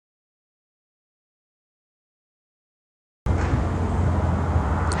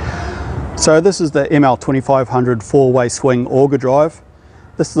So this is the ML2500 four-way swing auger drive.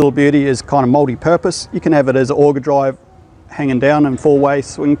 This little beauty is kind of multi-purpose. You can have it as an auger drive hanging down in four-way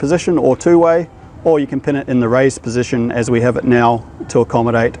swing position or two-way, or you can pin it in the raised position as we have it now to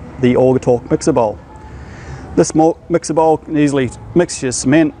accommodate the AugerTalk mixer bowl. This mixer bowl can easily mix your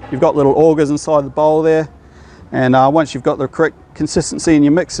cement. You've got little augers inside the bowl there, and once you've got the correct consistency in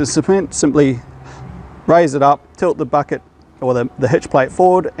your mix of cement, simply raise it up, tilt the bucket or the hitch plate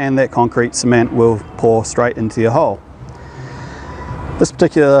forward, and that concrete cement will pour straight into your hole. This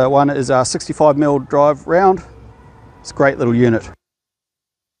particular one is our 65mm drive round. It's a great little unit.